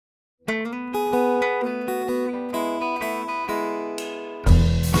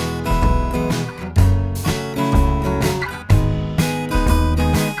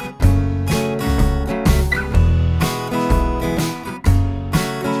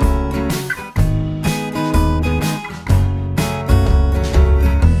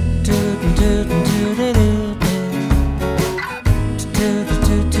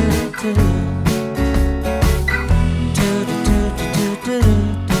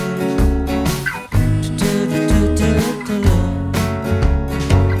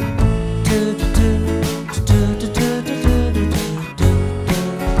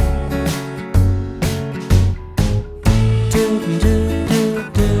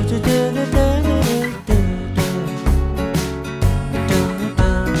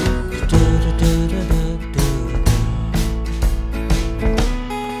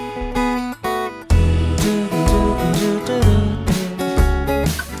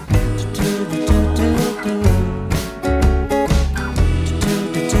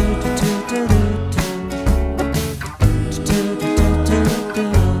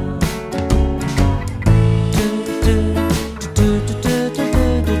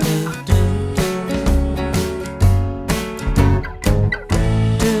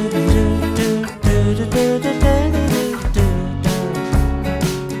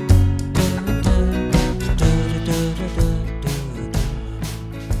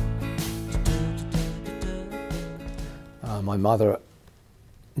My mother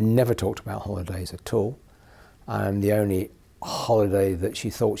never talked about holidays at all, and the only holiday that she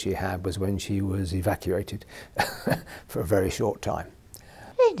thought she had was when she was evacuated for a very short time.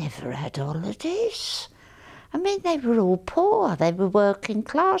 They never had holidays. I mean, they were all poor, they were working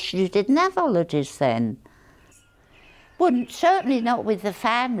class. You didn't have holidays then. Well, certainly not with the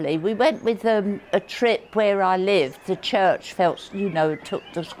family. We went with a trip where I lived. The church felt, you know, took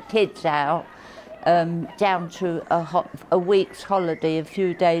the kids out. Down to a week's holiday, a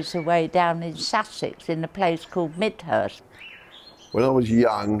few days away down in Sussex in a place called Midhurst. When I was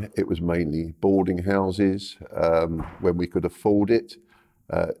young, it was mainly boarding houses when we could afford it.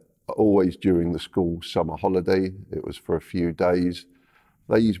 Always during the school summer holiday, it was for a few days.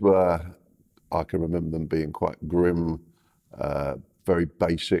 These were, I can remember them being quite grim, very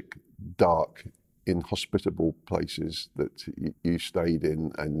basic, dark, inhospitable places that you stayed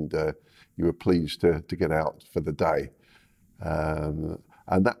in, and you were pleased to get out for the day.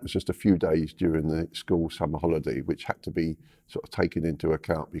 And that was just a few days during the school summer holiday, which had to be sort of taken into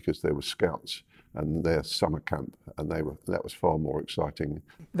account because there were scouts and their summer camp, and that was far more exciting.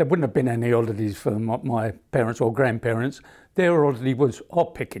 There wouldn't have been any holidays for my parents or grandparents. Their holiday was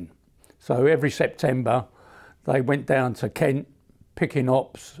hop picking. So every September they went down to Kent picking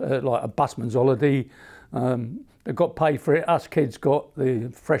hops, like a busman's holiday. They got paid for it. Us kids got the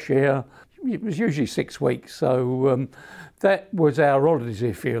fresh air. It was usually 6 weeks, so that was our holidays,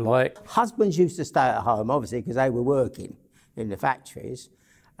 if you like. Husbands used to stay at home, obviously, because they were working in the factories,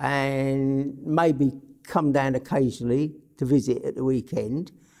 and maybe come down occasionally to visit at the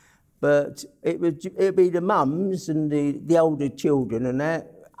weekend. But it'd be the mums and the older children, and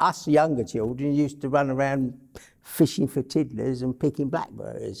that, us younger children used to run around fishing for tiddlers and picking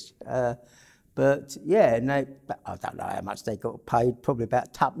blackberries. But yeah, and I don't know how much they got paid, probably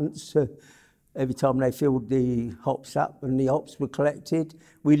about twopence every time they filled the hops up and the hops were collected.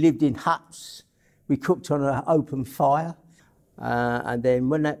 We lived in huts, we cooked on an open fire, and then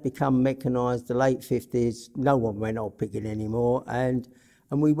when that became mechanised, the late 50s, no one went hop picking anymore, and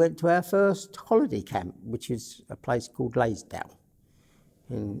we went to our first holiday camp, which is a place called Laysdale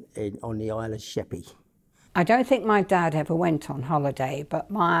on the Isle of Sheppey. I don't think my dad ever went on holiday, but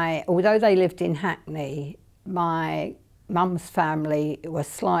although they lived in Hackney, my mum's family was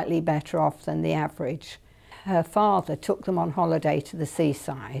slightly better off than the average. Her father took them on holiday to the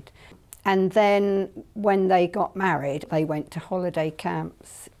seaside, and then when they got married, they went to holiday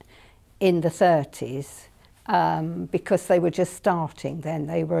camps in the 30s because they were just starting then,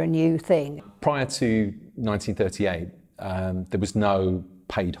 they were a new thing. Prior to 1938, there was no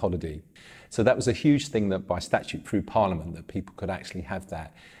paid holiday. So that was a huge thing that by statute through Parliament that people could actually have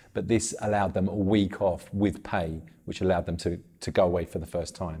that. But this allowed them a week off with pay, which allowed them to go away for the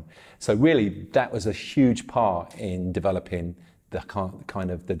first time. So really, that was a huge part in developing the kind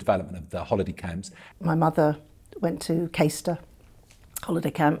of the development of the holiday camps. My mother went to Caister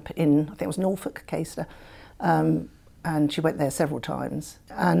holiday camp in, I think it was Norfolk, Caister, and she went there several times.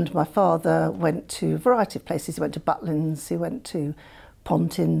 And my father went to a variety of places. He went to Butlins, he went to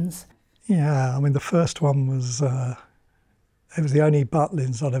Pontins. Yeah, I mean, the first one was, it was the only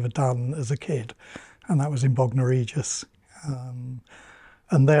Butlins I'd ever done as a kid, and that was in Bognor Regis.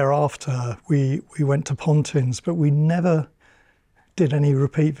 And thereafter, we went to Pontins, but we never did any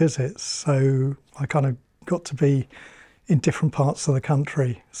repeat visits. So I kind of got to be in different parts of the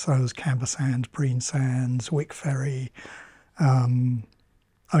country. So it was Camber Sands, Breen Sands, Wick Ferry,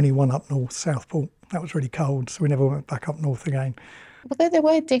 only one up north, Southport. That was really cold, so we never went back up north again. Although there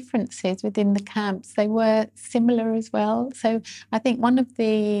were differences within the camps, they were similar as well. So I think one of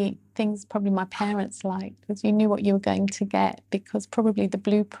the things probably my parents liked was you knew what you were going to get, because probably the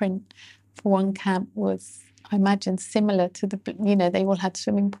blueprint for one camp was, I imagine, similar to the, you know, they all had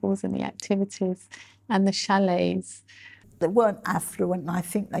swimming pools and the activities and the chalets. They weren't affluent, and I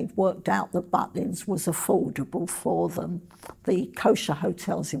think they'd worked out that Butlins was affordable for them. The kosher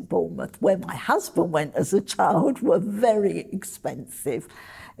hotels in Bournemouth, where my husband went as a child, were very expensive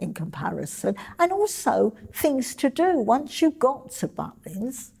in comparison. And also things to do. Once you got to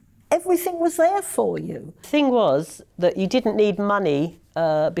Butlins, everything was there for you. The thing was that you didn't need money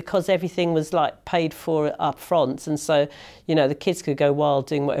because everything was like paid for up front, and so, you know, the kids could go wild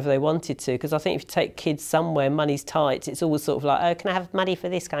doing whatever they wanted to, because I think if you take kids somewhere, money's tight, it's always sort of like, oh, can I have money for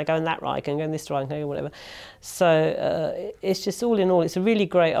this? Can I go in that ride? Can I go in this ride? Can I go whatever? So it's just, all in all, it's a really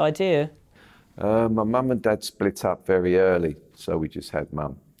great idea. My mum and dad split up very early, so we just had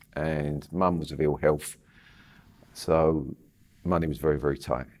mum, and mum was of ill health, so money was very, very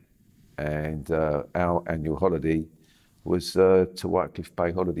tight. And our annual holiday was to Whitecliff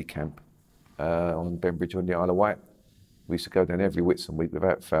Bay Holiday Camp on Bembridge on the Isle of Wight. We used to go down every Whitsun week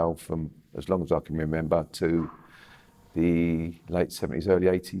without fail from as long as I can remember to the late 70s, early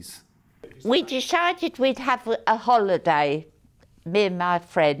 80s. We decided we'd have a holiday, me and my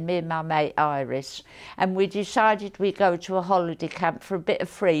friend, me and my mate Iris, and we decided we'd go to a holiday camp for a bit of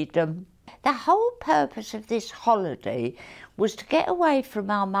freedom. The whole purpose of this holiday was to get away from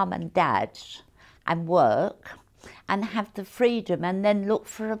our mum and dad and work and have the freedom and then look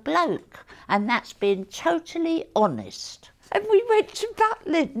for a bloke. And that's being totally honest. And we went to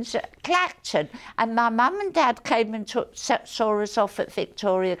Butlins at Clacton, and my mum and dad came and saw us off at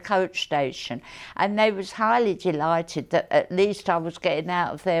Victoria Coach Station, and they was highly delighted that at least I was getting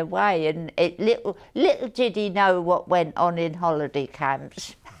out of their way, and little did he know what went on in holiday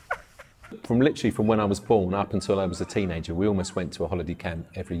camps. From when I was born up until I was a teenager, we almost went to a holiday camp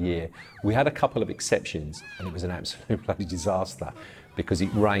every year. We had a couple of exceptions, and it was an absolute bloody disaster because it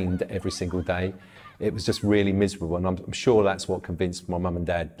rained every single day. It was just really miserable, and I'm sure that's what convinced my mum and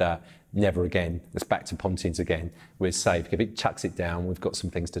dad that never again, let's back to Pontins again, we're safe. If it chucks it down, we've got some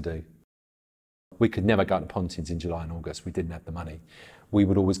things to do. We could never go to Pontins in July and August, we didn't have the money. We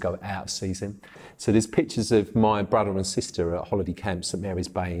would always go out of season. So there's pictures of my brother and sister at holiday camp St Mary's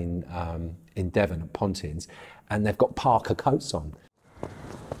Bay in Devon at Pontins, and they've got parka coats on.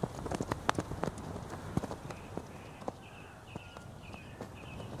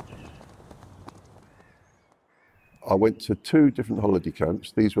 I went to 2 different holiday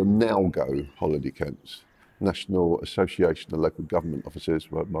camps. These were NowGo holiday camps, National Association of Local Government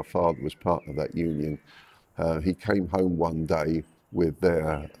Officers. Where my father was part of that union. He came home one day with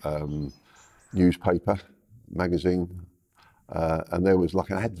their newspaper, magazine, and there was like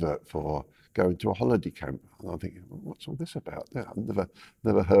an advert for going to a holiday camp. And I'm thinking, what's all this about? I've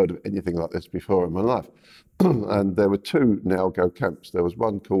never heard of anything like this before in my life. And there were 2 NowGo camps. There was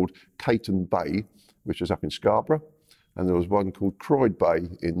one called Caton Bay, which was up in Scarborough, and there was one called Croyd Bay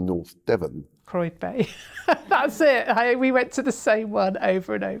in North Devon. Croyd Bay. That's it. We went to the same one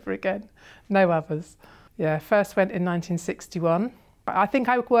over and over again. No others. Yeah, first went in 1961. I think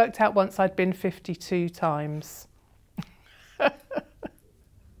I worked out once I'd been 52 times.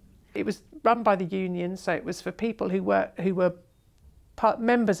 It was run by the union, so it was for people who were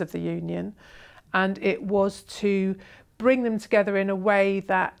members of the union, and it was to bring them together in a way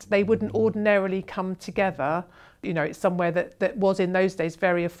that they wouldn't ordinarily come together. You know, it's somewhere that was in those days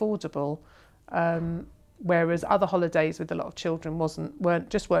very affordable, whereas other holidays with a lot of children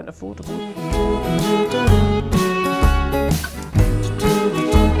weren't affordable.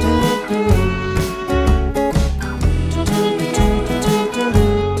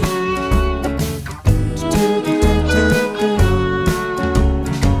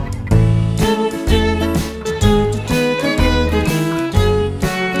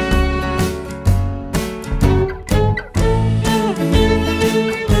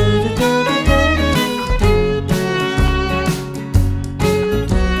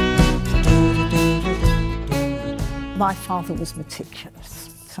 My father was meticulous,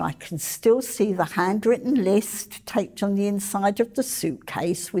 so I can still see the handwritten list taped on the inside of the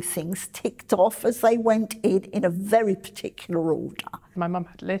suitcase with things ticked off as they went in a very particular order. My mum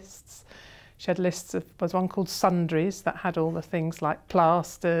had lists. She had lists of, there was one called sundries that had all the things like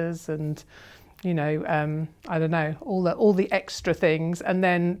plasters and, you know, I don't know, all the extra things. And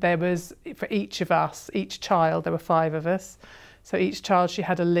then there was, for each of us, each child, there were 5 of us. So each child, she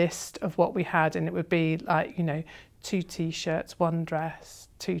had a list of what we had, and it would be like, you know, 2 t-shirts, 1 dress,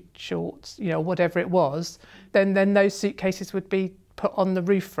 2 shorts, you know, whatever it was. Then those suitcases would be put on the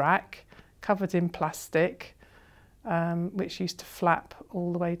roof rack, covered in plastic, which used to flap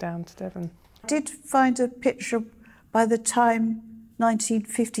all the way down to Devon. I did find a picture by the time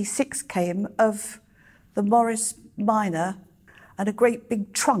 1956 came of the Morris Minor and a great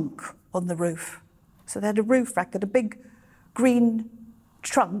big trunk on the roof. So they had a roof rack and a big green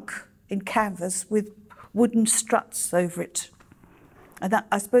trunk in canvas with wooden struts over it. And that,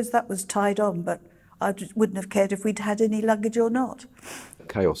 I suppose that was tied on, but I wouldn't have cared if we'd had any luggage or not.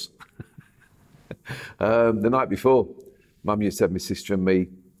 Chaos. The night before, Mum used to have my sister and me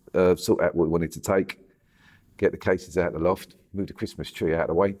sort out what we wanted to take, get the cases out of the loft, move the Christmas tree out of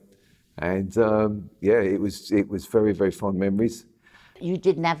the way. And yeah, it was very, very fond memories. You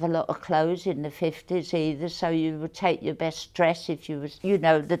didn't have a lot of clothes in the 50s either, so you would take your best dress if you was, you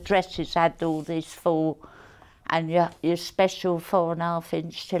know, the dresses had all these full, and your special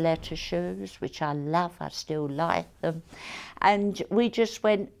 4.5-inch stiletto shoes, which I love, I still like them. And we just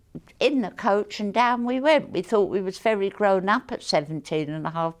went in the coach and down we went. We thought we was very grown up at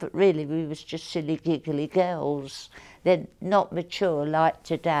 17.5, but really we was just silly giggly girls. They're not mature like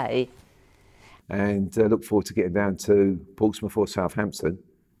today. And look forward to getting down to Portsmouth or Southampton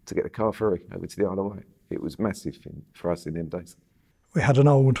to get the car ferry over to the Isle of Wight. It was massive for us in them days. We had an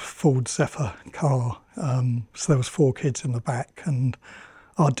old Ford Zephyr car, so there was 4 kids in the back, and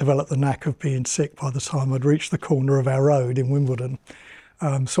I'd developed the knack of being sick by the time I'd reached the corner of our road in Wimbledon.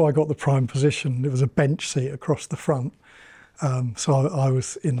 So I got the prime position. It was a bench seat across the front. So I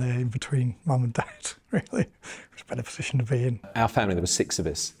was in there in between Mum and Dad, really. It was a better position to be in. Our family, there were 6 of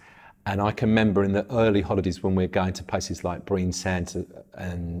us. And I can remember in the early holidays when we were going to places like Brean Sands,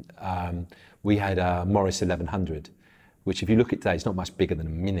 and we had a Morris 1100, which if you look at today, it's not much bigger than a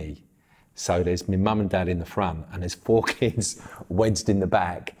Mini. So there's my mum and dad in the front, and there's 4 kids wedged in the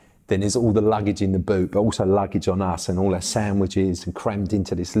back. Then there's all the luggage in the boot, but also luggage on us and all our sandwiches, and crammed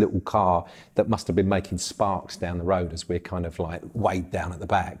into this little car that must have been making sparks down the road as we're kind of like weighed down at the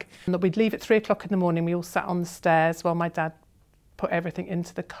back. And we'd leave at 3 o'clock in the morning. We all sat on the stairs while my dad put everything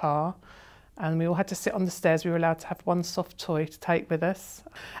into the car, and we all had to sit on the stairs. We were allowed to have 1 soft toy to take with us,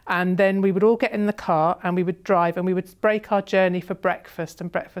 and then we would all get in the car and we would drive, and we would break our journey for breakfast,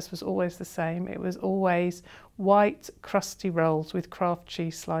 and breakfast was always the same. It was always white crusty rolls with Kraft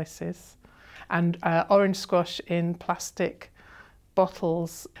cheese slices and orange squash in plastic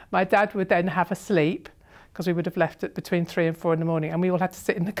bottles. My dad would then have a sleep, because we would have left it between 3 and 4 in the morning, and we all had to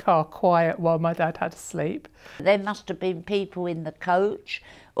sit in the car quiet while my dad had a sleep. There must have been people in the coach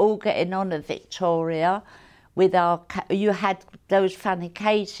all getting on a Victoria with our, you had those funny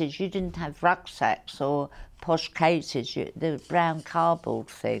cases. You didn't have rucksacks or posh cases, the brown cardboard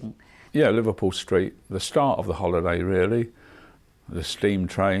thing. Yeah, Liverpool Street, the start of the holiday really, the steam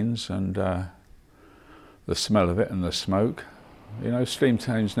trains and the smell of it and the smoke. You know, steam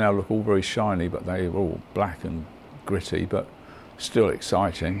trains now look all very shiny, but they're all black and gritty, but still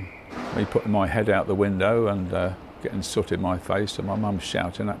exciting. Me putting my head out the window and getting soot in my face, and my mum's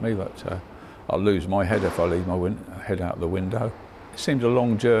shouting at me that I'll lose my head if I leave my head out the window. It seemed a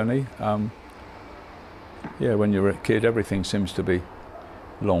long journey. Yeah, when you're a kid, everything seems to be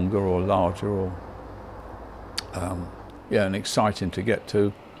longer or larger, or yeah, and exciting to get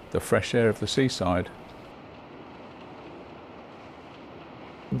to the fresh air of the seaside.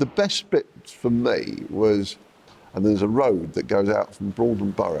 The best bit for me was, and there's a road that goes out from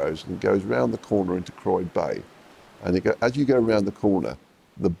Broadham Burrows and goes round the corner into Croyd Bay. And as you go around the corner,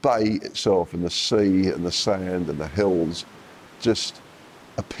 the bay itself and the sea and the sand and the hills just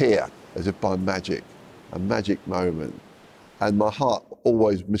appear as if by magic, a magic moment. And my heart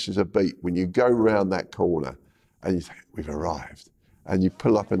always misses a beat when you go round that corner and you think, we've arrived. And you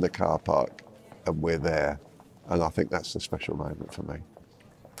pull up in the car park and we're there. And I think that's the special moment for me.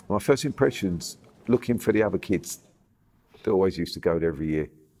 My first impressions, looking for the other kids that always used to go there every year,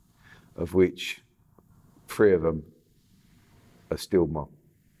 of which 3 of them are still my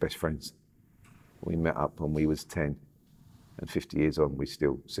best friends. We met up when we was 10, and 50 years on, we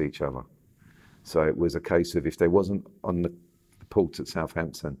still see each other. So it was a case of if they wasn't on the port at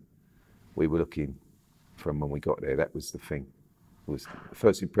Southampton, we were looking for them when we got there. That was the thing. It was the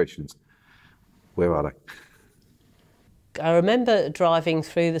first impressions. Where are they? I remember driving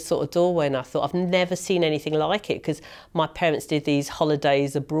through the sort of doorway and I thought, I've never seen anything like it, because my parents did these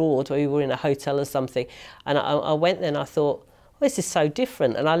holidays abroad where we were in a hotel or something. And I went there and I thought, oh, this is so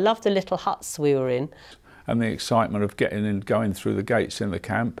different. And I loved the little huts we were in. And the excitement of getting in, going through the gates in the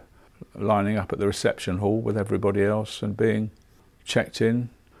camp, lining up at the reception hall with everybody else and being checked in,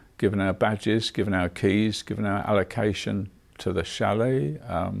 given our badges, given our keys, given our allocation to the chalet.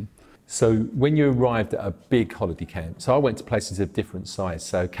 So when you arrived at a big holiday camp, so I went to places of different size.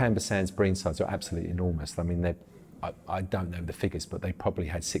 So Canberra Sands, Breensides are absolutely enormous. I mean, I don't know the figures, but they probably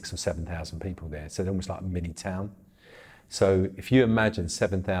had 6,000 or 7,000 people there. So they're almost like a mini town. So if you imagine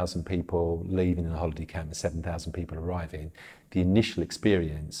 7,000 people leaving in a holiday camp and 7,000 people arriving, the initial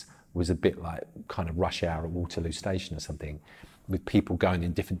experience was a bit like kind of rush hour at Waterloo Station or something, with people going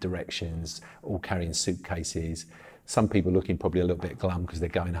in different directions, all carrying suitcases. Some people looking probably a little bit glum because they're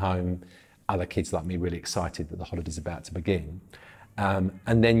going home. Other kids like me really excited that the holiday's about to begin.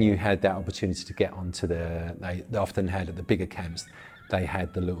 And then you had that opportunity to get onto they often had at the bigger camps, they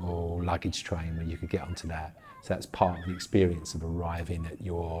had the little luggage train where you could get onto that. So that's part of the experience of arriving at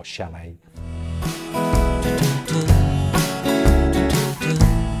your chalet.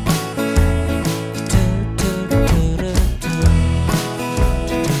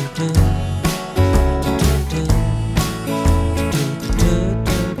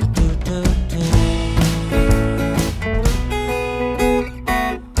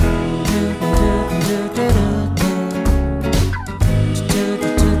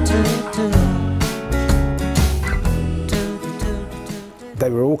 They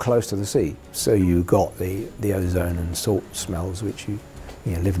were all close to the sea, so you got the ozone and salt smells, which you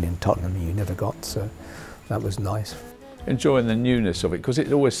know, living in Tottenham, you never got, so that was nice. Enjoying the newness of it, because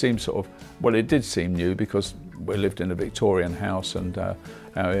it always seemed sort of, well, it did seem new because we lived in a Victorian house and our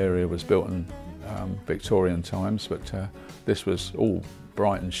area was built in Victorian times, but this was all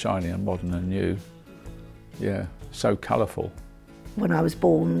bright and shiny and modern and new. Yeah, so colourful. When I was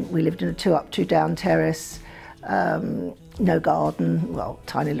born, we lived in a 2-up, 2-down terrace. No garden, well,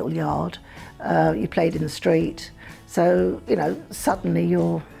 tiny little yard. You played in the street. So, you know, suddenly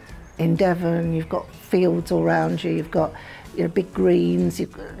you're in Devon, you've got fields all around you, you've got, you know, big greens,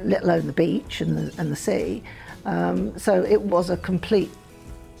 let alone the beach and the sea. So it was a complete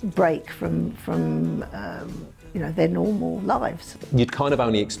break from you know, their normal lives. You'd kind of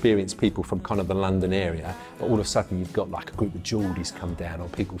only experience people from kind of the London area, but all of a sudden you've got like a group of Geordies come down, or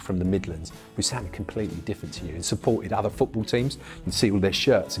people from the Midlands who sounded completely different to you and supported other football teams. You'd see all their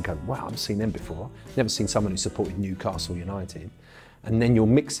shirts and go, wow, I've seen them before. Never seen someone who supported Newcastle United. And then you're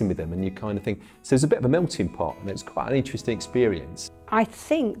mixing with them and you kind of think, so there's a bit of a melting pot, and it's quite an interesting experience. I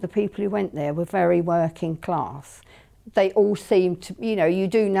think the people who went there were very working class. They all seemed to, you know, you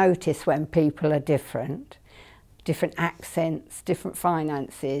do notice when people are different accents, different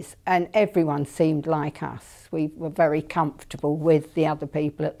finances, and everyone seemed like us. We were very comfortable with the other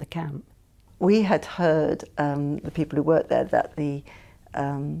people at the camp. We had heard, the people who worked there, that the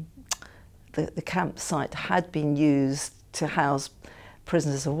campsite had been used to house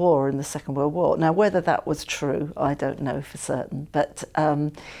prisoners of war in the Second World War. Now, whether that was true, I don't know for certain, but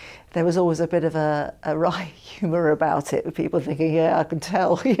there was always a bit of a wry humour about it, with people thinking, yeah, I can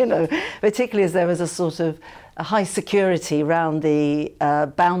tell, you know, particularly as there was a sort of a high security around the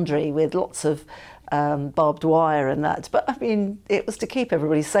boundary with lots of barbed wire and that. But I mean, it was to keep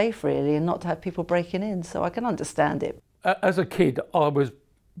everybody safe, really, and not to have people breaking in, so I can understand it. As a kid, I was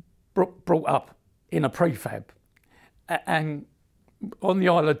brought up in a prefab, and on the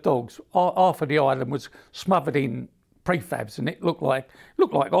Isle of Dogs, half of the island was smothered in prefabs, and it looked like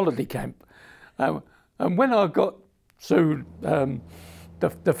holiday camp. And when I got to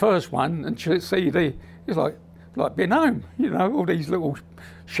the first one, and see it's like being home, you know, all these little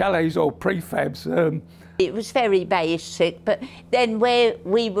chalets or prefabs. It was very basic, but then where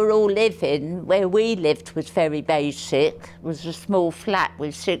we were all living, where we lived was very basic. It was a small flat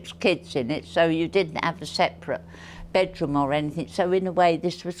with 6 kids in it, so you didn't have a separate bedroom or anything. So in a way,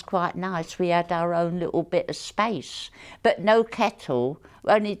 this was quite nice. We had our own little bit of space, but no kettle,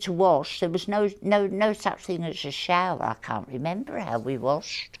 only to wash. There was no such thing as a shower. I can't remember how we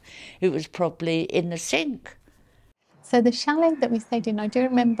washed. It was probably in the sink. So the chalet that we stayed in, I do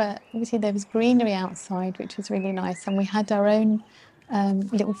remember, obviously there was greenery outside, which was really nice, and we had our own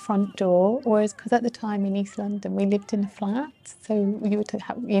little front door, whereas, because at the time in East London we lived in a flat, so you would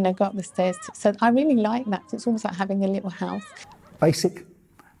have, you know, go up the stairs. So I really like that. It's almost like having a little house. Basic,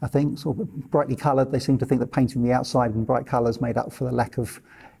 I think, sort of brightly coloured. They seem to think that painting the outside in bright colours made up for the lack of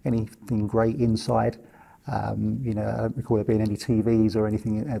anything grey inside. You know, I don't recall there being any TVs or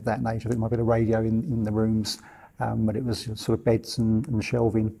anything of that nature. I think there might be a radio in the rooms. but it was sort of beds and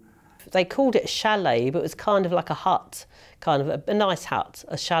shelving. They called it a chalet, but it was kind of like a hut, kind of a nice hut,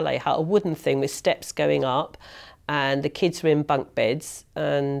 a chalet hut, a wooden thing with steps going up, and the kids were in bunk beds,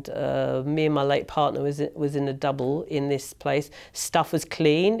 and me and my late partner was in a double in this place. Stuff was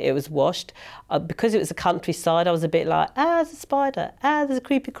clean, it was washed. Because it was a countryside, I was a bit like, there's a spider, there's a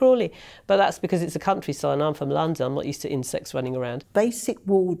creepy crawly. But that's because it's a countryside and I'm from London, I'm not used to insects running around. Basic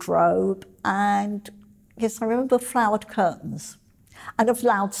wardrobe, and yes, I remember flowered curtains and a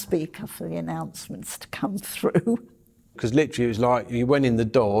loudspeaker for the announcements to come through. Because literally it was like you went in the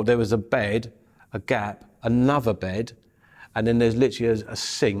door, there was a bed, a gap, another bed, and then there's literally a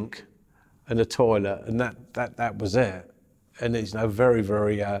sink and a toilet, and that was it. And it's very,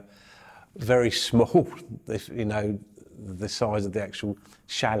 very, very small, the size of the actual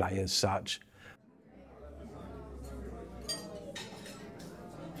chalet as such.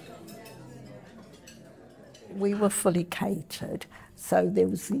 We were fully catered, so there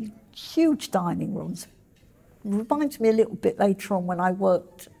was these huge dining rooms. Reminds me a little bit later on when I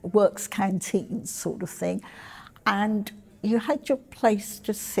works canteens sort of thing, and you had your place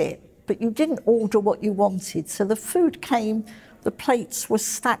to sit, but you didn't order what you wanted, so the food came, the plates were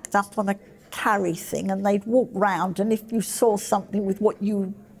stacked up on a carry thing, and they'd walk round, and if you saw something with what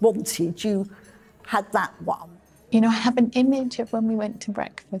you wanted, you had that one. You know, I have an image of when we went to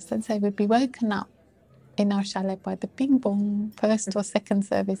breakfast, and so we'd be woken up in our chalet by the bing bong first or second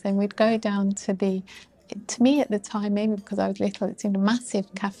service, and we'd go down to the, to me at the time, maybe because I was little, it seemed a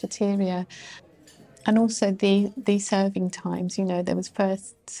massive cafeteria, and also the serving times, you know, there was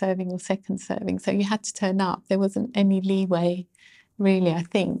first serving or second serving, so you had to turn up. There wasn't any leeway, really, I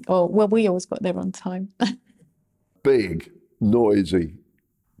think. Or, well, we always got there on time. Big, noisy,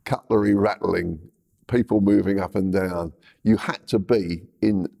 cutlery rattling, people moving up and down. You had to be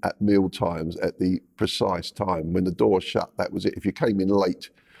in at meal times at the precise time. When the door shut, that was it. If you came in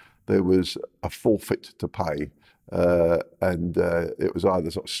late, there was a forfeit to pay, and it was either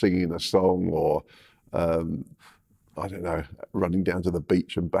sort of singing a song or, I don't know, running down to the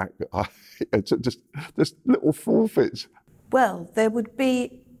beach and back. It's just little forfeits. Well, there would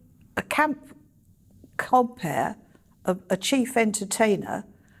be a camp compere, a chief entertainer,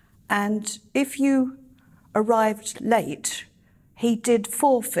 and if you arrived late, he did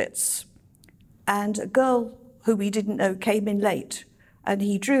forfeits. And a girl who we didn't know came in late, and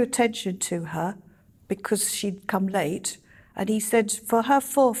he drew attention to her because she'd come late, and he said for her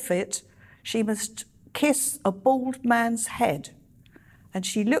forfeit, she must kiss a bald man's head. And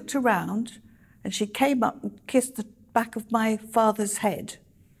she looked around, and she came up and kissed the back of my father's head.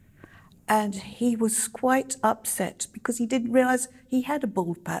 And he was quite upset because he didn't realise he had a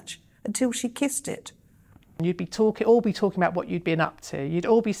bald patch until she kissed it. You'd be all be talking about what you'd been up to. You'd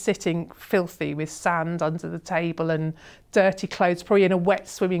all be sitting filthy with sand under the table and dirty clothes, probably in a wet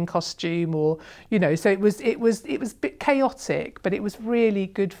swimming costume, or you know. So it was a bit chaotic, but it was really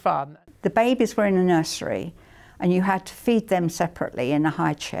good fun. The babies were in a nursery, and you had to feed them separately in a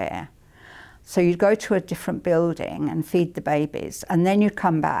high chair. So you'd go to a different building and feed the babies, and then you'd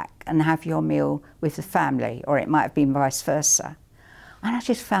come back and have your meal with the family, or it might have been vice versa. And I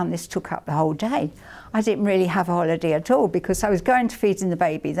just found this took up the whole day. I didn't really have a holiday at all because I was going to feeding the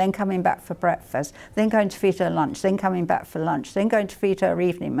baby, then coming back for breakfast, then going to feed her lunch, then coming back for lunch, then going to feed her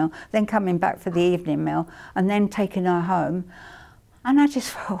evening meal, then coming back for the evening meal, and then taking her home. And I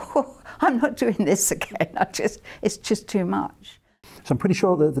just thought, oh, I'm not doing this again. It's just too much. So I'm pretty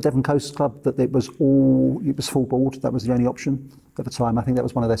sure that the Devon Coast Club, that it was full board. That was the only option at the time. I think that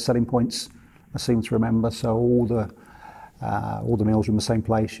was one of their selling points, I seem to remember. So all the meals were in the same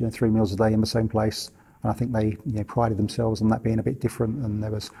place, 3 meals a day in the same place. And I think they prided themselves on that being a bit different, and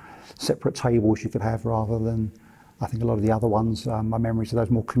there was separate tables you could have rather than, I think, a lot of the other ones. My memories of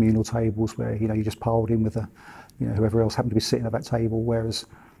those more communal tables where, you just piled in with whoever else happened to be sitting at that table, whereas,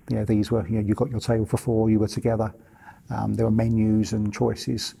 these were, you got your table for 4, you were together. There were menus and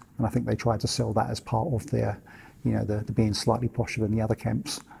choices, and I think they tried to sell that as part of their, the being slightly posher than the other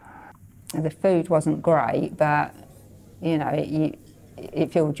camps. The food wasn't great, but,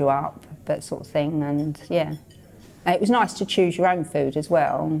 it filled you up, that sort of thing, and yeah. It was nice to choose your own food as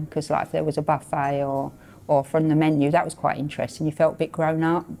well, because like if there was a buffet or from the menu, that was quite interesting. You felt a bit grown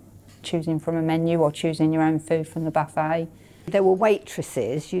up, choosing from a menu or choosing your own food from the buffet. There were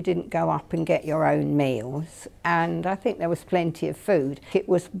waitresses, you didn't go up and get your own meals, and I think there was plenty of food. It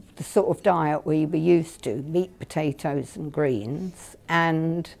was the sort of diet we were used to, meat, potatoes and greens,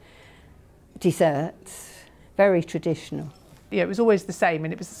 and desserts, very traditional. Yeah, it was always the same,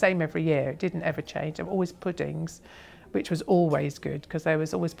 and it was the same every year. It didn't ever change. There were always puddings, which was always good because there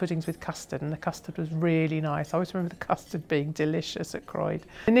was always puddings with custard, and the custard was really nice. I always remember the custard being delicious at Croyd.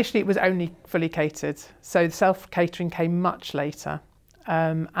 Initially it was only fully catered, so the self-catering came much later,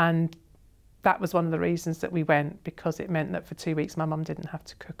 and that was one of the reasons that we went, because it meant that for 2 weeks my mum didn't have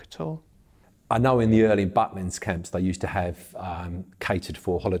to cook at all. I know in the early Butlins camps they used to have catered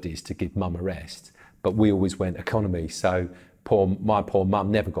for holidays to give mum a rest, but we always went economy, so my poor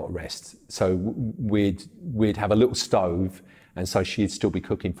mum never got a rest. So we'd have a little stove, and so she'd still be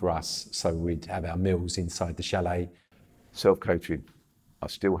cooking for us, so we'd have our meals inside the chalet. Self-catering. I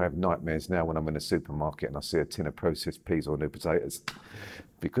still have nightmares now when I'm in a supermarket and I see a tin of processed peas or new potatoes,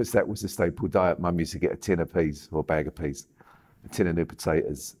 because that was the staple diet. Mum used to get a tin of peas or a bag of peas, a tin of new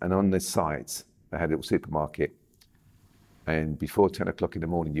potatoes, and on the sides they had a little supermarket, and before 10 o'clock in the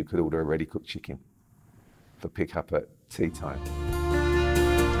morning you could order a ready cooked chicken for pick up at tea time.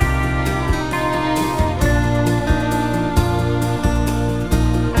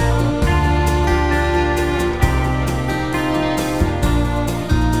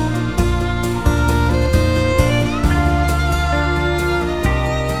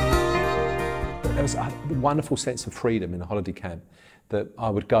 There was a wonderful sense of freedom in the holiday camp, that I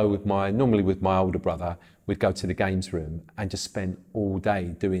would go with normally with my older brother, we'd go to the games room and just spend all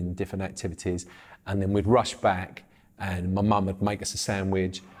day doing different activities, and then we'd rush back and my mum would make us a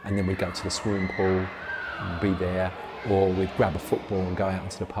sandwich, and then we'd go to the swimming pool and be there, or we'd grab a football and go out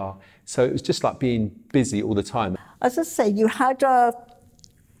into the park. So it was just like being busy all the time. As I say, you had a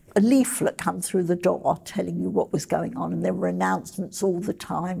leaflet come through the door telling you what was going on, and there were announcements all the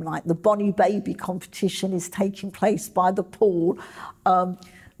time, like the Bonnie Baby competition is taking place by the pool,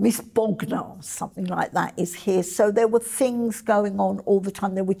 Miss Bogner or something like that is here. So there were things going on all the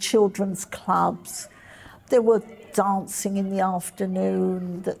time. There were children's clubs, there were dancing in the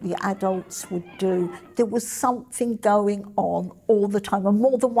afternoon that the adults would do. There was something going on all the time, and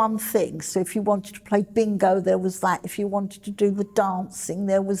more than one thing. So if you wanted to play bingo, there was that. If you wanted to do the dancing,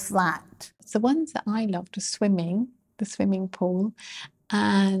 there was that. The ones that I loved were swimming, the swimming pool,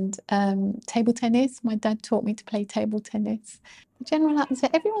 and table tennis. My dad taught me to play table tennis. The general atmosphere,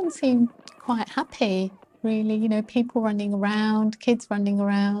 everyone seemed quite happy, really. You know, people running around, kids running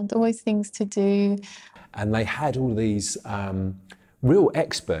around, always things to do. And they had all these real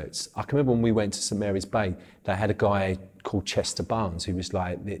experts. I can remember when we went to St Mary's Bay, they had a guy called Chester Barnes, who was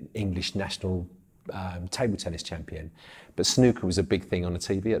like the English national table tennis champion. But snooker was a big thing on the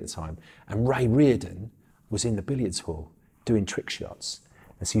TV at the time. And Ray Reardon was in the billiards hall doing trick shots.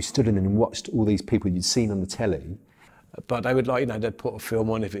 And so you stood in and watched all these people you'd seen on the telly. But they would, like, you know, they'd put a film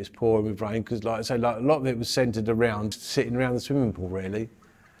on if it's pouring with rain, because, like I say, like, a lot of it was centred around sitting around the swimming pool, really.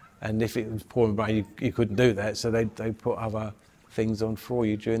 And if it was pouring rain, you couldn't do that, so they put other things on for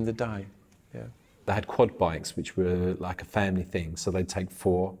you during the day. Yeah. They had quad bikes, which were like a family thing, so they'd take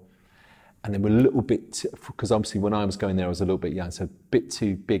 4. And they were a little bit, because obviously when I was going there I was a little bit young, so a bit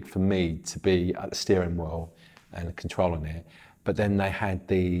too big for me to be at the steering wheel and controlling it. But then they had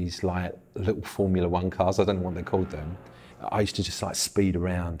these like little Formula 1 cars, I don't know what they called them. I used to just like speed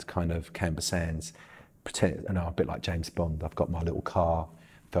around kind of Camber Sands, pretend, you know, a bit like James Bond. I've got my little car,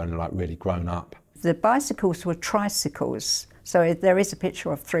 feeling like really grown up. The bicycles were tricycles, so there is a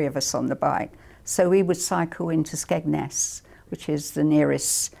picture of 3 of us on the bike. So we would cycle into Skegness, which is the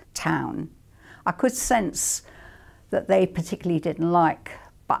nearest town. I could sense that they particularly didn't like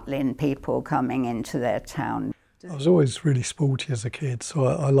Butlin people coming into their town. I was always really sporty as a kid, so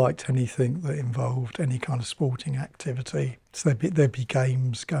I liked anything that involved any kind of sporting activity. So there'd be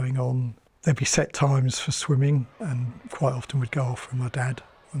games going on, there'd be set times for swimming, and quite often we'd go off with my dad.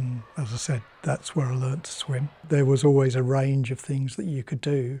 And as I said, that's where I learnt to swim. There was always a range of things that you could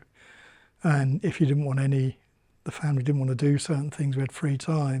do, and if you didn't want any, the family didn't want to do certain things, we had free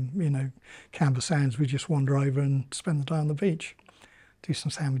time. You know, Camber Sands, we'd just wander over and spend the day on the beach, do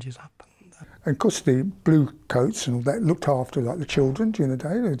some sandwiches up. And of course the blue coats and all that looked after like the children during the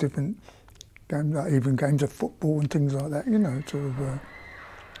day. There were different games, like even games of football and things like that, you know, sort of.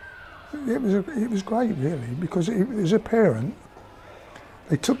 It was great really, because as a parent,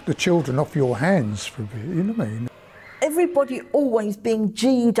 they took the children off your hands for a bit, you know what I mean? Everybody always being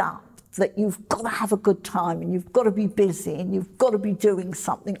G'd up, that you've got to have a good time and you've got to be busy and you've got to be doing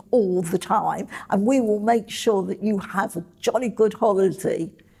something all the time, and we will make sure that you have a jolly good holiday.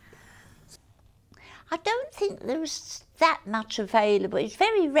 I don't think there was that much available. It's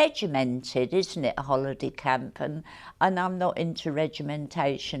very regimented, isn't it, a holiday camp? And I'm not into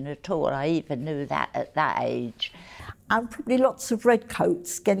regimentation at all. I even knew that at that age. And probably lots of red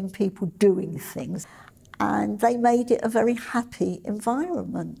coats getting people doing things. And they made it a very happy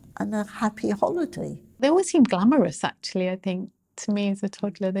environment and a happy holiday. They always seem glamorous, actually, I think. To me as a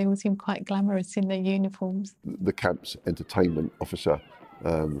toddler, they all seem quite glamorous in their uniforms. The camp's entertainment officer,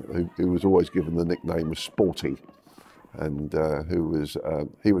 who was always given the nickname of Sporty, and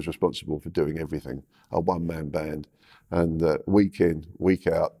he was responsible for doing everything, a one-man band, and week in, week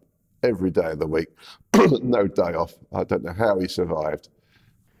out, every day of the week, no day off. I don't know how he survived.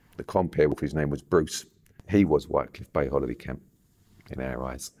 The compere, his name was Bruce. He was Whitecliffe Bay Holiday Camp in our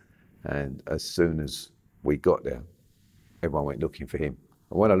eyes, and as soon as we got there, everyone went looking for him.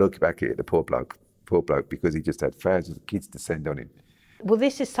 And when I look back at it, the poor bloke, because he just had thousands of kids descend on him. Well,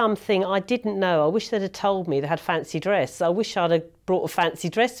 this is something I didn't know. I wish they'd have told me they had fancy dress. I wish I'd have brought a fancy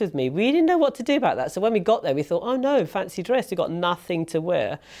dress with me. We didn't know what to do about that. So when we got there, we thought, oh no, fancy dress, we've got nothing to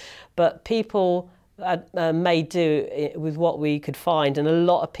wear. But people made do with what we could find. And a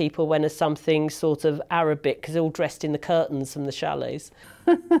lot of people went as something sort of Arabic, because they're all dressed in the curtains from the chalets.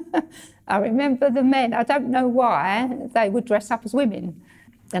 I remember the men, I don't know why, they would dress up as women.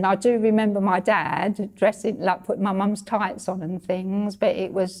 And I do remember my dad dressing, like putting my mum's tights on and things, but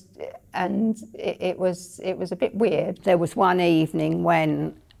it was a bit weird. There was one evening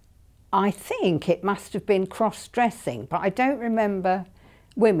when I think it must have been cross-dressing, but I don't remember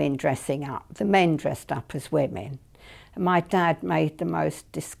women dressing up. The men dressed up as women. And my dad made the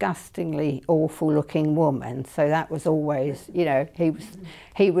most disgustingly awful-looking woman, so that was always, you know,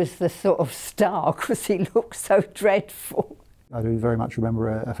 he was the sort of star because he looked so dreadful. I do very much remember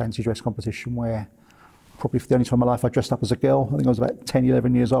a fancy dress competition where probably for the only time in my life I dressed up as a girl. I think I was about 10,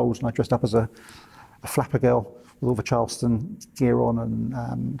 11 years old, and I dressed up as a flapper girl with all the Charleston gear on,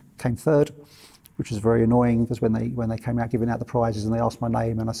 and came third, which was very annoying because when they came out giving out the prizes and they asked my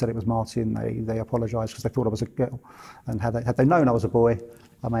name and I said it was Martin, they apologised because they thought I was a girl. And had they known I was a boy,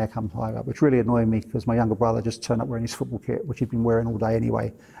 I may have come higher up, which really annoyed me because my younger brother just turned up wearing his football kit, which he'd been wearing all day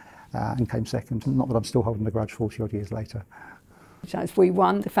anyway, and came second. Not that I'm still holding the grudge 40 odd years later. We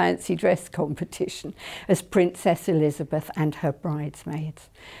won the fancy dress competition as Princess Elizabeth and her bridesmaids.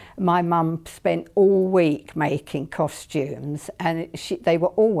 My mum spent all week making costumes, and they were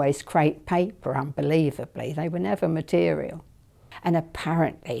always crepe paper, unbelievably. They were never material. And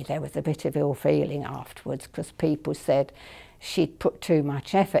apparently there was a bit of ill feeling afterwards because people said she'd put too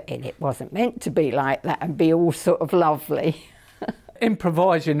much effort in. It wasn't meant to be like that and be all sort of lovely.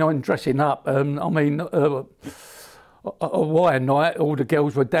 Improvising on dressing up, I mean, a wire night, all the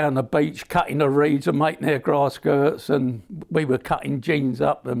girls were down the beach cutting the reeds and making their grass skirts, and we were cutting jeans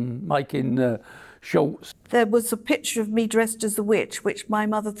up and making shorts. There was a picture of me dressed as a witch, which my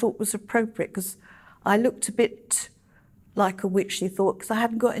mother thought was appropriate because I looked a bit like a witch, she thought, because I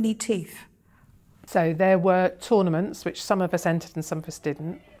hadn't got any teeth. So there were tournaments, which some of us entered and some of us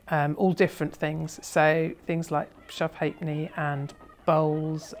didn't, all different things. So things like shove halfpenny and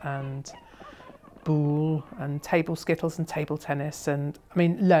bowls and boule and table skittles and table tennis, and I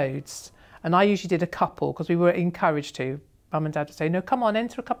mean loads. And I usually did a couple because we were encouraged to. Mum and Dad would say, no, come on,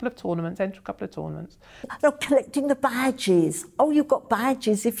 enter a couple of tournaments, enter a couple of tournaments. No, collecting the badges. Oh, you've got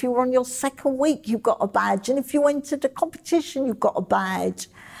badges. If you were on your second week, you got a badge. And if you entered a competition, you got a badge.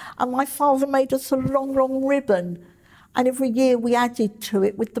 And my father made us a long, long ribbon. And every year we added to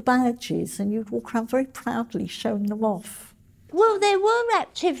it with the badges. And you'd walk around very proudly showing them off. Well, there were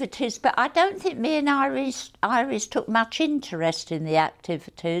activities, but I don't think me and Iris took much interest in the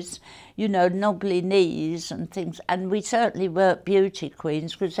activities, you know, knobbly knees and things. And we certainly weren't beauty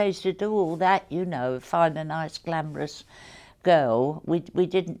queens because they used to do all that, you know, find a nice, glamorous girl. We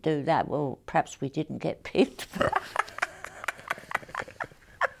didn't do that. Well, perhaps we didn't get picked.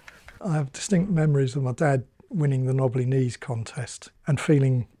 I have distinct memories of my dad winning the knobbly knees contest and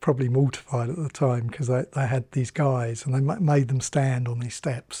feeling probably mortified at the time because they had these guys and they made them stand on these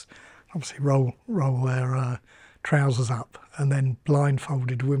steps, obviously roll their trousers up, and then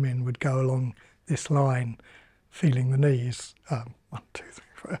blindfolded women would go along this line feeling the knees. 1, 2, 3,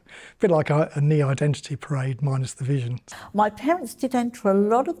 4. A bit like a knee identity parade minus the vision. My parents did enter a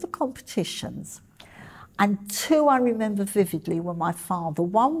lot of the competitions, and 2 I remember vividly were my father.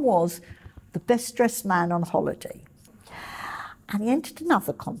 One was the best dressed man on holiday. And he entered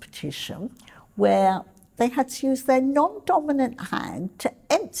another competition where they had to use their non-dominant hand to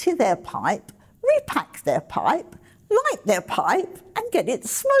empty their pipe, repack their pipe, light their pipe and get it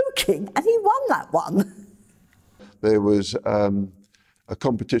smoking. And he won that one. There was a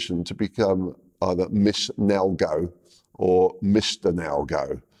competition to become either Miss Nalgo or Mr.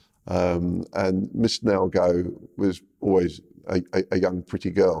 Nalgo. And Miss Nalgo was always a young, pretty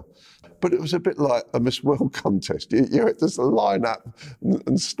girl. But it was a bit like a Miss World contest. You had to line up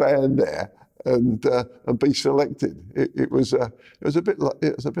and stand there and be selected. It was a bit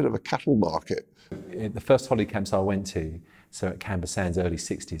of a cattle market. The first holiday camps I went to, so at Canberra Sands, early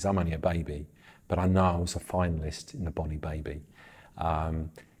 60s, I'm only a baby, but I know I was a finalist in the Bonnie Baby.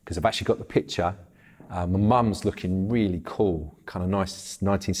 Because I've actually got the picture. My mum's looking really cool, kind of nice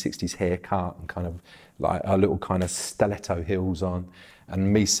 1960s haircut and kind of like a little kind of stiletto heels on,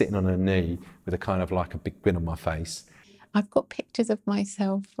 and me sitting on her knee with a kind of like a big grin on my face. I've got pictures of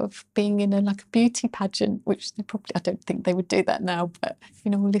myself of being in a beauty pageant, which they probably, I don't think they would do that now, but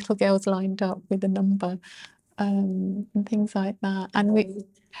you know, little girls lined up with a number and things like that. And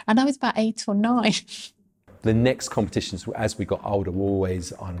I was about 8 or 9. The next competitions, as we got older, they were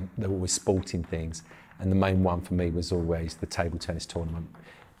always sporting things, and the main one for me was always the table tennis tournament,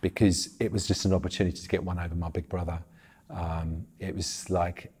 because it was just an opportunity to get one over my big brother. It was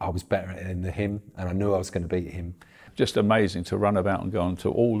like I was better than him, and I knew I was going to beat him. Just amazing to run about and go on to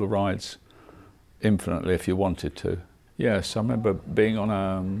all the rides infinitely if you wanted to. Yes, I remember being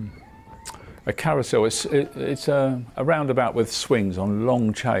on a carousel. It's a roundabout with swings on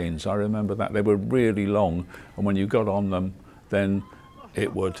long chains. I remember that they were really long, and when you got on them, then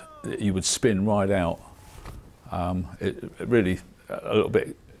you would spin right out. It really a little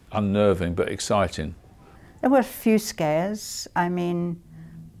bit unnerving but exciting. There were a few scares. I mean,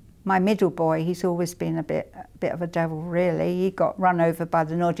 my middle boy, he's always been a bit of a devil, really. He got run over by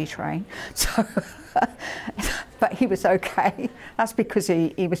the noddy train, so but he was okay. That's because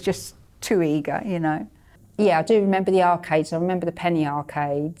he was just too eager, you know. Yeah, I do remember the arcades. I remember the penny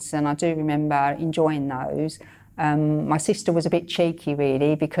arcades, and I do remember enjoying those. My sister was a bit cheeky,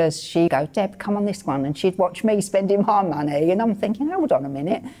 really, because she'd go, "Deb, come on this one," and she'd watch me spending my money, and I'm thinking, hold on a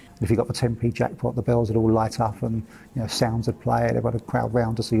minute. If you got the 10p jackpot, the bells would all light up, and sounds would play. Everyone would crowd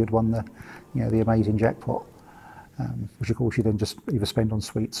round to see who'd won the amazing jackpot, which of course you then just either spend on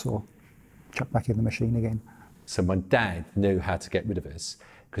sweets or chuck back in the machine again. So my dad knew how to get rid of us,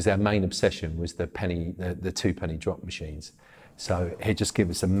 because our main obsession was the 2-penny drop machines. So he'd just give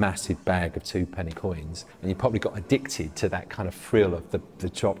us a massive bag of 2-penny coins, and you probably got addicted to that kind of thrill of the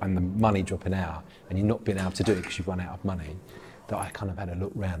drop and the money dropping out, and you not being able to do it because you've run out of money. That I kind of had a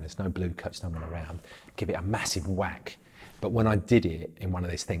look round, there's no blue coats, no one around, give it a massive whack. But when I did it in one of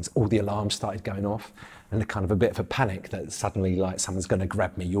these things, all the alarms started going off, and kind of a bit of a panic that suddenly like someone's going to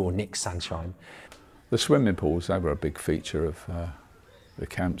grab me, you're Nick Sunshine. The swimming pools, they were a big feature of the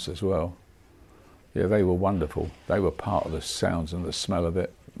camps as well. Yeah, they were wonderful. They were part of the sounds and the smell of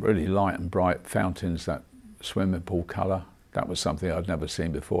it. Really light and bright fountains, that swimming pool colour. That was something I'd never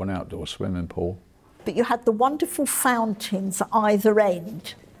seen before, an outdoor swimming pool. But you had the wonderful fountains at either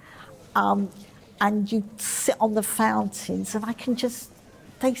end, and you'd sit on the fountains, and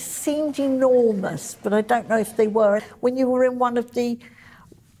they seemed enormous, but I don't know if they were. When you were in one of the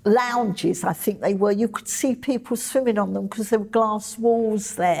lounges, I think they were, you could see people swimming on them because there were glass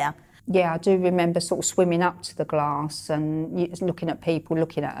walls there. Yeah, I do remember sort of swimming up to the glass and looking at people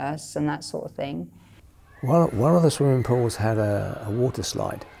looking at us and that sort of thing. One of the swimming pools had a water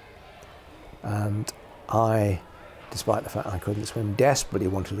slide, and I, despite the fact I couldn't swim, desperately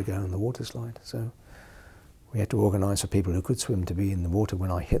wanted to go on the water slide. So we had to organise for people who could swim to be in the water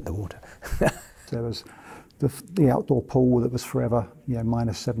when I hit the water. There was the outdoor pool that was forever,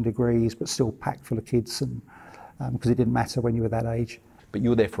 minus 7 degrees, but still packed full of kids, and because it didn't matter when you were that age. But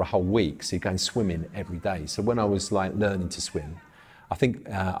you were there for a whole week, so you're going swimming every day. So when I was like learning to swim, I think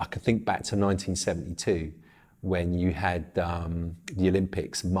I could think back to 1972 when you had the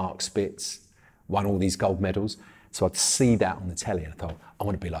Olympics. Mark Spitz won all these gold medals. So I'd see that on the telly and I thought, I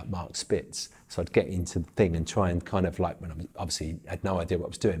want to be like Mark Spitz. So I'd get into the thing and try and kind of like, when I obviously had no idea what I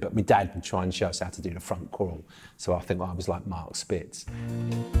was doing, but my dad would try and show us how to do the front crawl. So I think I was like Mark Spitz.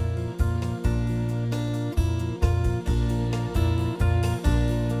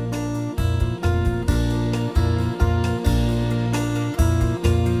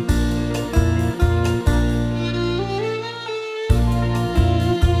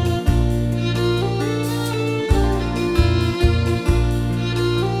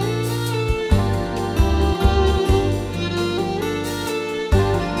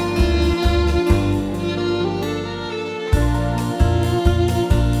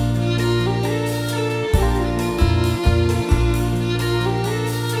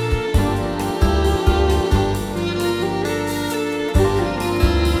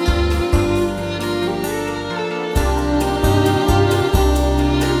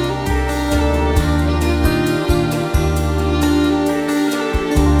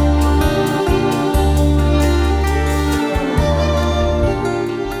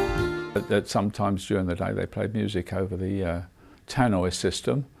 That sometimes during the day they played music over the tannoy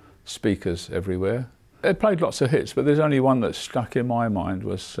system, speakers everywhere. They played lots of hits, but there's only one that stuck in my mind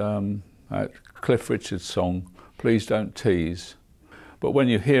was that Cliff Richard's song, Please Don't Tease. But when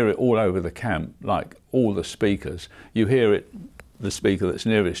you hear it all over the camp, like all the speakers, you hear it, the speaker that's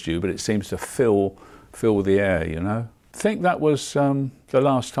nearest you, but it seems to fill the air, you know. I think that was the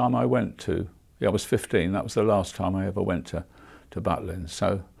last time I went to, I was 15, that was the last time I ever went to Butlins,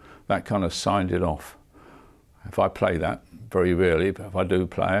 so that kind of signed it off. If I play that, very rarely, but if I do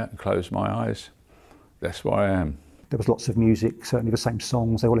play it and close my eyes, that's where I am. There was lots of music, certainly the same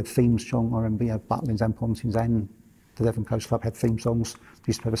songs. They all had theme songs. I remember, you know, Butlins and Pontins and the Devon Coast Club had theme songs. They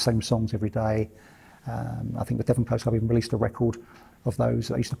used to play the same songs every day. I think the Devon Coast Club even released a record of those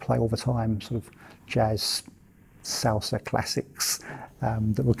that they used to play all the time, sort of jazz, salsa classics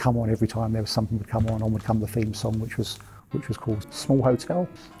that would come on every time there was something would come on would come the theme song, which was called Small Hotel.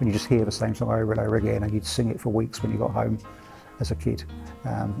 And you just hear the same song over and over again, and you'd sing it for weeks when you got home as a kid,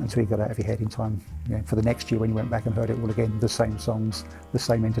 until you got out of your head in time, you know, for the next year when you went back and heard it all again, the same songs, the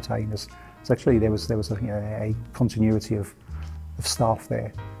same entertainers. So clearly there was a, you know, a continuity of staff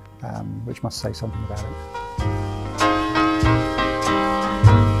there, which must say something about it.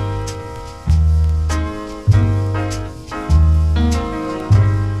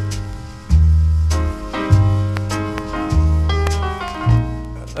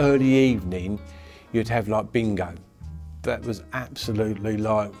 Early evening, you'd have like bingo. That was absolutely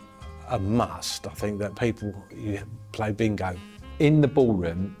like a must. I think that you play bingo. In the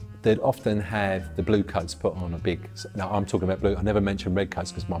ballroom, they'd often have the blue coats put on a big, now I'm talking about blue, I never mentioned red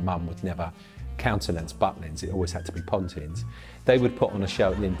coats because my mum would never countenance Butlins, it always had to be Pontins. They would put on a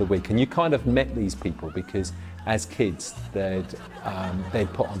show at the end of the week, and you kind of met these people because as kids they'd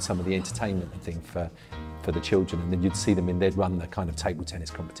put on some of the entertainment and thing for the children, and then you'd see them they'd run the kind of table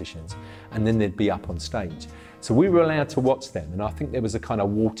tennis competitions, and then they'd be up on stage. So we were allowed to watch them, and I think there was a kind of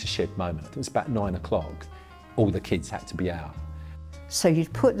watershed moment. It was about 9 o'clock, all the kids had to be out. So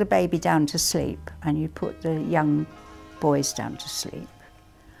you'd put the baby down to sleep and you'd put the young boys down to sleep,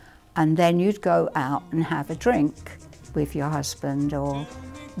 and then you'd go out and have a drink with your husband or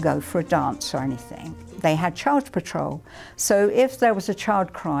go for a dance or anything. They had child patrol, so if there was a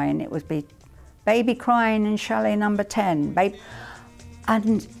child crying, it would be baby crying in chalet number 10,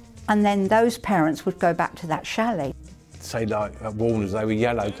 and then those parents would go back to that chalet. Say like at Warner's, they were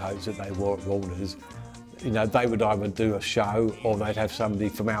yellow coats that they wore at Warner's. You know, they would either do a show or they'd have somebody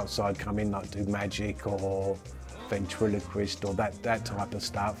from outside come in, like do magic or ventriloquist or that type of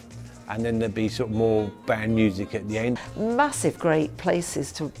stuff. And then there'd be sort of more band music at the end. Massive great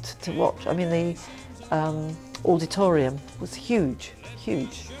places to watch. I mean, the auditorium was huge,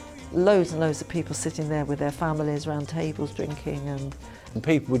 huge. Loads and loads of people sitting there with their families around tables drinking. And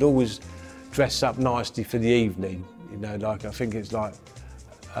people would always dress up nicely for the evening. You know, like I think it's like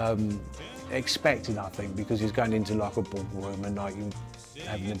expected, I think, because you're going into like a ballroom and like you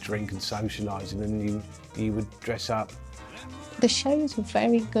having a drink and socialising, and you would dress up. The shows were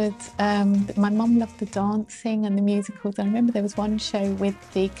very good. My mum loved the dancing and the musicals. I remember there was one show with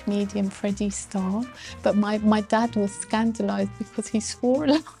the comedian Freddie Starr, but my dad was scandalised because he swore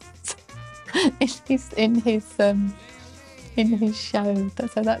a lot in his show,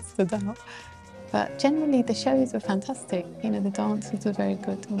 so that stood out. But generally the shows were fantastic. You know, the dances were very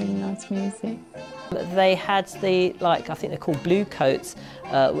good and really nice music. They had the, like, I think they're called blue coats,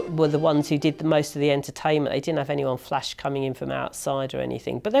 were the ones who did the most of the entertainment. They didn't have anyone flash coming in from outside or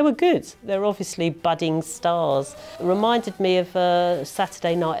anything, but they were good. They were obviously budding stars. It reminded me of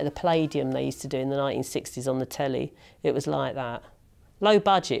Saturday Night at the Palladium they used to do in the 1960s on the telly. It was like that. Low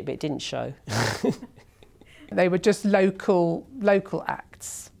budget, but it didn't show. They were just local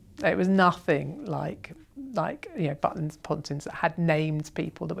acts. It was nothing like you know, Butlins, Pontins that had named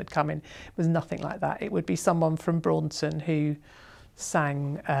people that would come in. It was nothing like that. It would be someone from Braunton who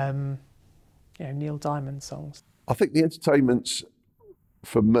sang you know, Neil Diamond songs. I think the entertainments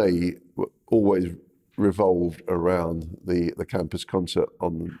for me always revolved around the campus concert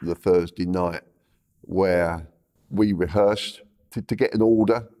on the Thursday night, where we rehearsed to get an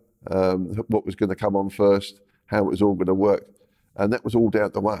order, what was going to come on first, how it was all going to work. And that was all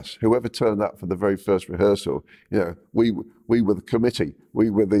down to us. Whoever turned up for the very first rehearsal, you know, we were the committee, we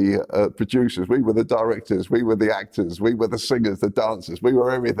were the producers, we were the directors, we were the actors, we were the singers, the dancers, we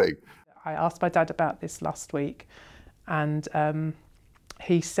were everything. I asked my dad about this last week, and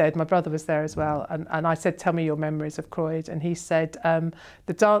he said, my brother was there as well, and I said, tell me your memories of Croyd, and he said,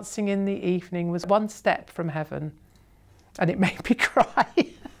 the dancing in the evening was one step from heaven, and it made me cry.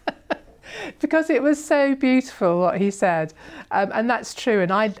 because it was so beautiful what he said, and that's true.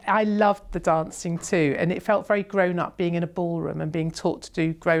 And I loved the dancing too, and it felt very grown up being in a ballroom and being taught to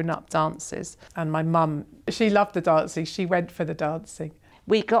do grown up dances. And my mum, she loved the dancing. She went for the dancing.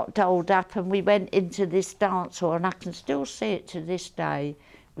 We got dolled up and we went into this dance hall, and I can still see it to this day.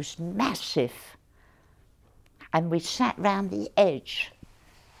 It was massive, and we sat round the edge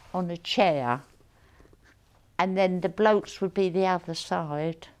on a chair, and then the blokes would be the other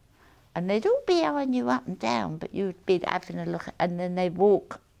side, and they'd all be eyeing you up and down, but you'd be having a look, and then they'd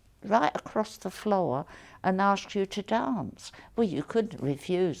walk right across the floor and ask you to dance. Well, you couldn't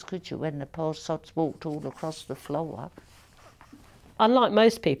refuse, could you, when the poor sods walked all across the floor? Unlike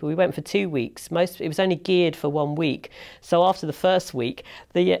most people, we went for 2 weeks. It was only geared for 1 week. So after the first week,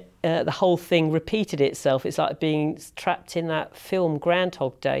 the whole thing repeated itself. It's like being trapped in that film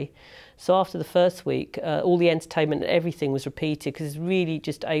Groundhog Day. So after the first week, all the entertainment and everything was repeated, because it's really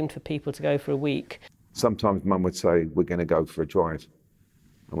just aimed for people to go for a week. Sometimes Mum would say, we're going to go for a drive.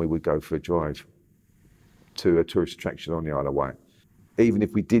 And we would go for a drive to a tourist attraction on the Isle of Wight. Even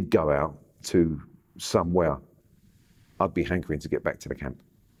if we did go out to somewhere, I'd be hankering to get back to the camp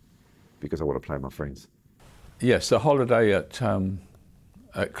because I want to play with my friends. Yes, the holiday at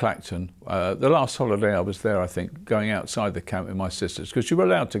Clacton, the last holiday I was there, I think, going outside the camp with my sisters, because you were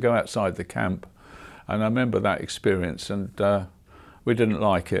allowed to go outside the camp, and I remember that experience, and we didn't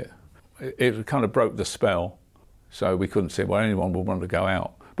like it. It kind of broke the spell, so we couldn't see why anyone would want to go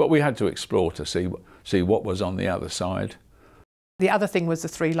out. But we had to explore to see what was on the other side. The other thing was the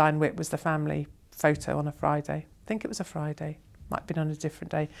 3-line whip was the family photo on a Friday. I think it was a Friday, might have been on a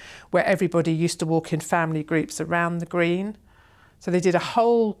different day, where everybody used to walk in family groups around the green. So they did a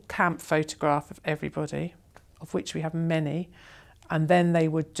whole camp photograph of everybody, of which we have many, and then they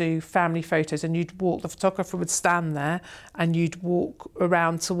would do family photos, and you'd walk, the photographer would stand there and you'd walk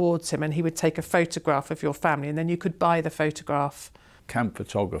around towards him and he would take a photograph of your family, and then you could buy the photograph. Camp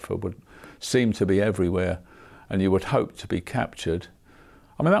photographer would seem to be everywhere, and you would hope to be captured.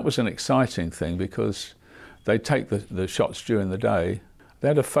 I mean, that was an exciting thing, because they'd take the shots during the day. They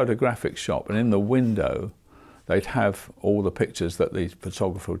had a photographic shop, and in the window they'd have all the pictures that the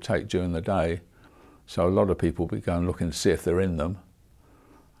photographer would take during the day. So a lot of people would go and look and see if they're in them.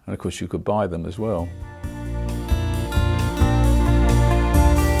 And of course you could buy them as well.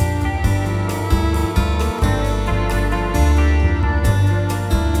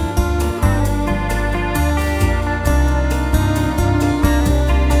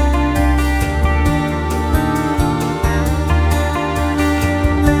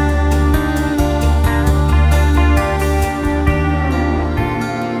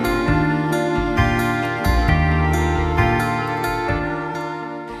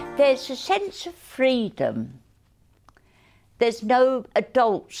 There's a sense of freedom. There's no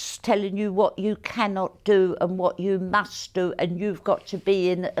adults telling you what you cannot do and what you must do, and you've got to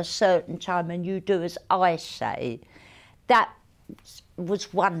be in at a certain time and you do as I say. That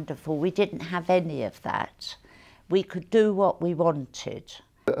was wonderful. We didn't have any of that. We could do what we wanted.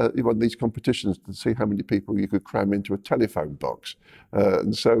 You won these competitions to see how many people you could cram into a telephone box,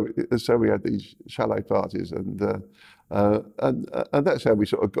 and so we had these chalet parties, and that's how we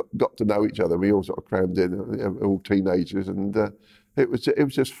sort of got to know each other. We all sort of crammed in, all teenagers, and it was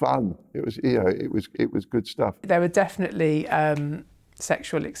just fun. It was, you know, it was good stuff. There were definitely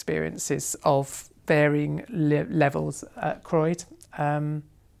sexual experiences of varying levels at Croyd.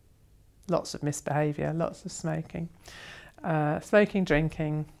 Lots of misbehaviour, lots of smoking. Smoking,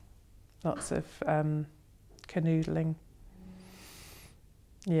 drinking, lots of canoodling.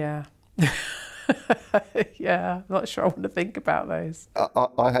 Yeah. Yeah, I'm not sure I want to think about those.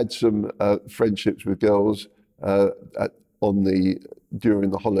 I had some friendships with girls during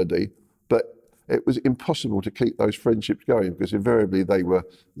the holiday, but it was impossible to keep those friendships going because invariably they were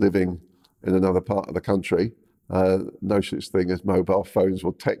living in another part of the country. No such thing as mobile phones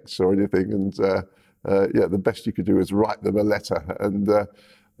or texts or anything, and yeah, the best you could do was write them a letter, and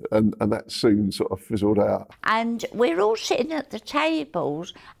that soon sort of fizzled out. And we're all sitting at the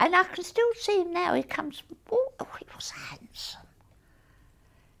tables, and I can still see him now. He comes, oh, he was handsome.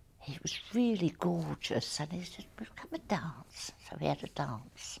 He was really gorgeous, and he said, "We'll come and dance." So we had a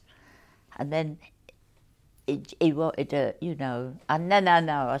dance, and then he wanted a, you know, and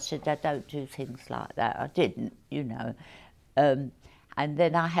no. I said, "I don't do things like that." I didn't, you know. And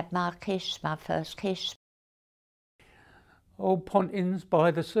then I had my kiss, my first kiss. Oh, Pontins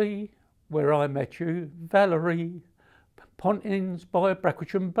by the sea, where I met you, Valerie. Pontins by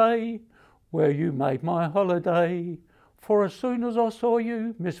Brackwitcham Bay, where you made my holiday. For as soon as I saw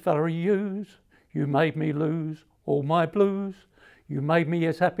you, Miss Valerie Hughes, you made me lose all my blues. You made me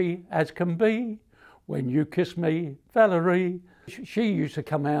as happy as can be when you kissed me, Valerie. She used to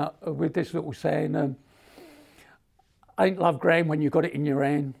come out with this little saying, ain't love grand when you got it in your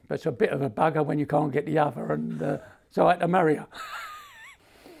hand, but it's a bit of a bugger when you can't get the other, and so I had to marry her.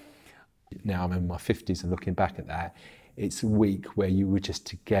 Now I'm in my 50s and looking back at that, it's a week where you were just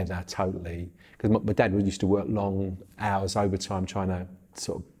together totally. Because my dad used to work long hours overtime trying to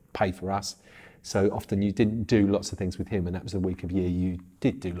sort of pay for us. So often you didn't do lots of things with him, and that was the week of year you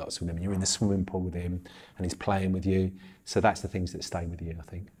did do lots with him. You were in the swimming pool with him and he's playing with you. So that's the things that stay with you, I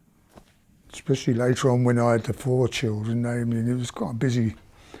think. Especially later on when I had the 4 children, I mean, it was quite a busy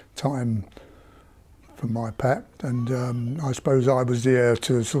time for my Pat, and I suppose I was there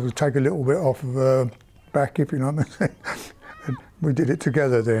to sort of take a little bit off of her back, if you know what I'm saying. And we did it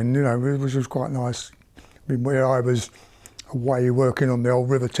together then, you know, which was quite nice. I mean, where I was away working on the old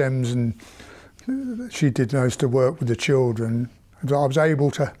River Thames and she did most of the work with the children, and I was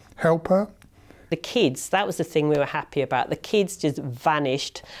able to help her. The kids, that was the thing we were happy about. The kids just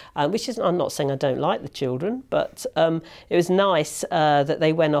vanished, which is, I'm not saying I don't like the children, but it was nice that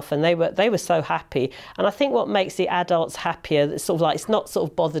they went off and they were so happy. And I think what makes the adults happier, it's sort of like, it's not sort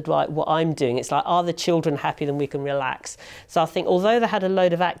of bothered by what I'm doing. It's like, are the children happy, then we can relax. So I think although they had a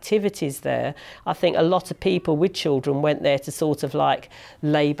load of activities there, I think a lot of people with children went there to sort of like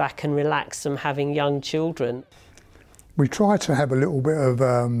lay back and relax from having young children. We tried to have a little bit of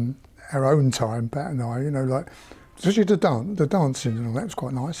our own time, Pat and I, you know, like, especially the dancing and all that was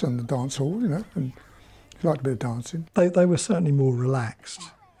quite nice, and the dance hall, you know, and we liked a bit of dancing. They were certainly more relaxed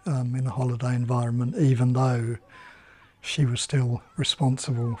in a holiday environment, even though she was still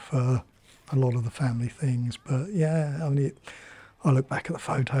responsible for a lot of the family things. But yeah, I mean, I look back at the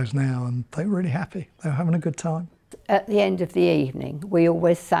photos now and they were really happy. They were having a good time. At the end of the evening, we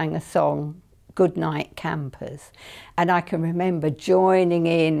always sang a song, Good Night Campers, and I can remember joining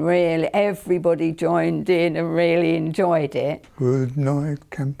in, really, everybody joined in and really enjoyed it. Good night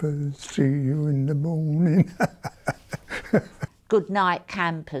campers, see you in the morning. Good night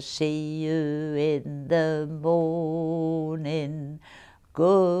campers, see you in the morning.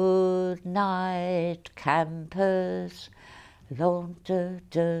 Good night campers. Long, I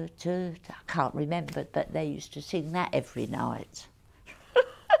can't remember, but they used to sing that every night.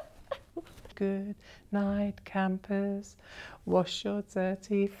 Good night, campers. Wash your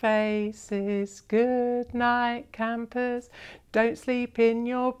dirty faces. Good night, campers. Don't sleep in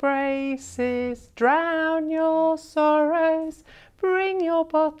your braces. Drown your sorrows. Bring your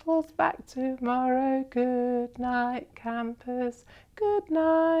bottles back tomorrow. Good night, campers. Good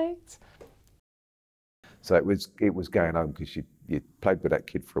night. So it was going home because you played with that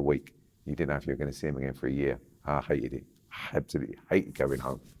kid for a week. You didn't know if you were going to see him again for a year. I hated it. I absolutely hated going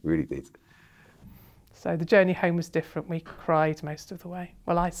home. Really did. So the journey home was different. We cried most of the way.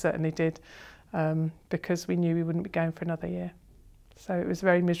 Well, I certainly did, because we knew we wouldn't be going for another year. So it was a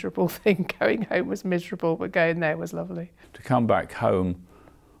very miserable thing. Going home was miserable, but going there was lovely. To come back home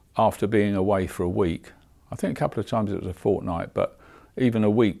after being away for a week, I think a couple of times it was a fortnight, but even a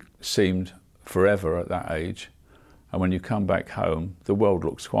week seemed forever at that age. And when you come back home, the world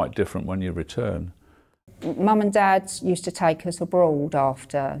looks quite different when you return. Mum and Dad used to take us abroad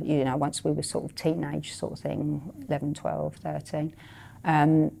after, you know, once we were sort of teenage sort of thing, 11, 12, 13.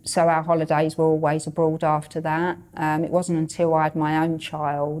 So our holidays were always abroad after that. It wasn't until I had my own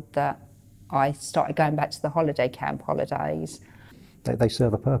child that I started going back to the holiday camp holidays. They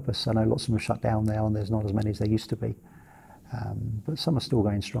serve a purpose. I know lots of them are shut down now and there's not as many as there used to be. But some are still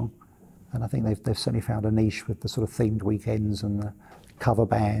going strong. And I think they've certainly found a niche with the sort of themed weekends and the cover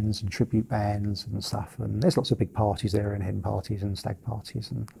bands and tribute bands and stuff. And there's lots of big parties there, and hen parties and stag parties.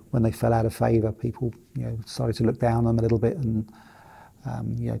 And when they fell out of favour, people, you know, started to look down on them a little bit and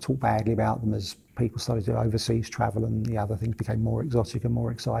you know, talk badly about them as people started to overseas travel and the other things became more exotic and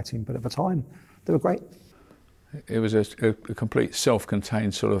more exciting. But at the time, they were great. It was a complete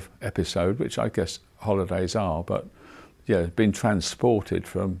self-contained sort of episode, which I guess holidays are. But yeah, being transported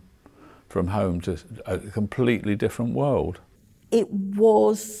from home to a completely different world. It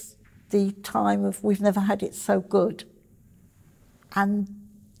was the time of we've never had it so good, and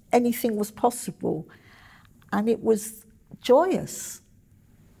anything was possible, and it was joyous.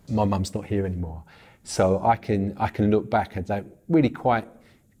 My mum's not here anymore, so I can look back at that really quite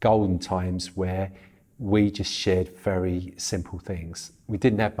golden times where we just shared very simple things. We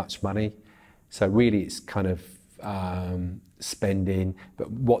didn't have much money, so really it's kind of spending, but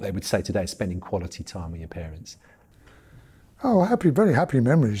what they would say today is spending quality time with your parents. Oh, very happy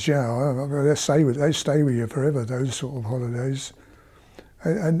memories, yeah. They stay with you forever, those sort of holidays.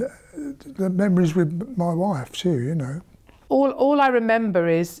 And the memories with my wife too, you know. all I remember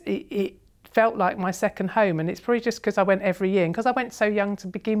is it felt like my second home, and it's probably just because I went every year, and because I went so young to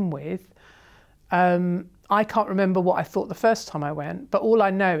begin with. I can't remember what I thought the first time I went, but all I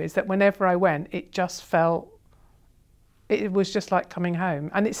know is that whenever I went, it just felt, it was just like coming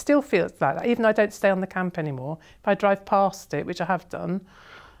home. And it still feels like that, even though I don't stay on the camp anymore. If I drive past it, which I have done,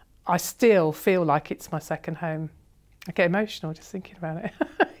 I still feel like it's my second home. I get emotional just thinking about it.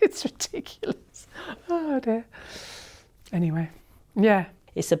 It's ridiculous. Oh dear. Anyway, yeah.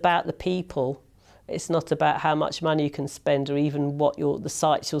 It's about the people. It's not about how much money you can spend or even what the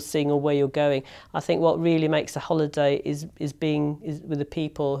sights you're seeing or where you're going. I think what really makes a holiday is being with the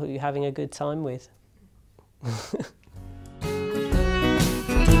people who you're having a good time with.